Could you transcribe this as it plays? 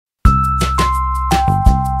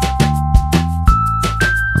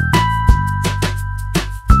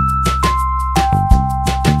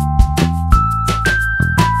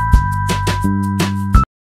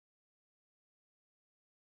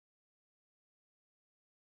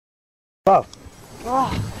Wow.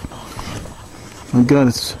 My God,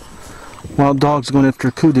 it's wild dogs going after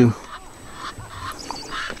a kudu.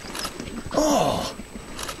 Oh,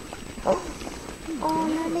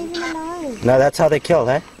 no, leave him alone. no, that's how they kill,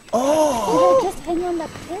 eh? Oh, they just hang on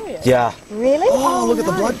that period. Yeah. Really? Oh, look at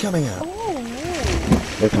the blood coming out.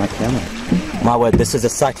 Where's my camera? My word, this is a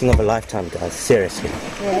sighting of a lifetime, guys. Seriously.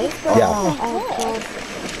 Really? Yeah. Oh, God.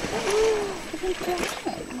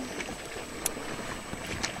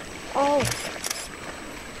 Oh.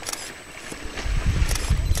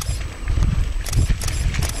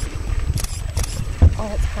 Oh,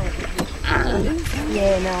 it's fine.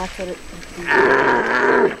 Yeah, no, I thought it...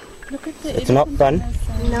 Look at the It's not fun.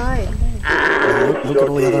 No. Look at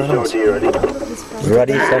all the other animals.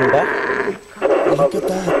 Ready, stand back. Look at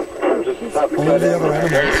that. All the other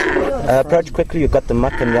animals. Approach quickly. You've got the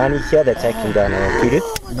Makanyani here. They're taking down a kudu.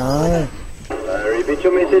 No. Repeat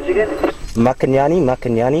your message again.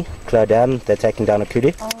 Makanyani, Claudam, they're taking down a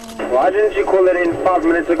kudu. Why didn't you call that in 5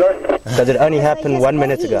 minutes ago? Because it only happened 1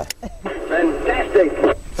 minute ago. Fantastic.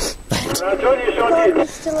 I told you,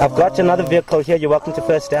 Sean. I've got another vehicle here. You're welcome to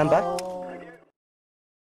first standby.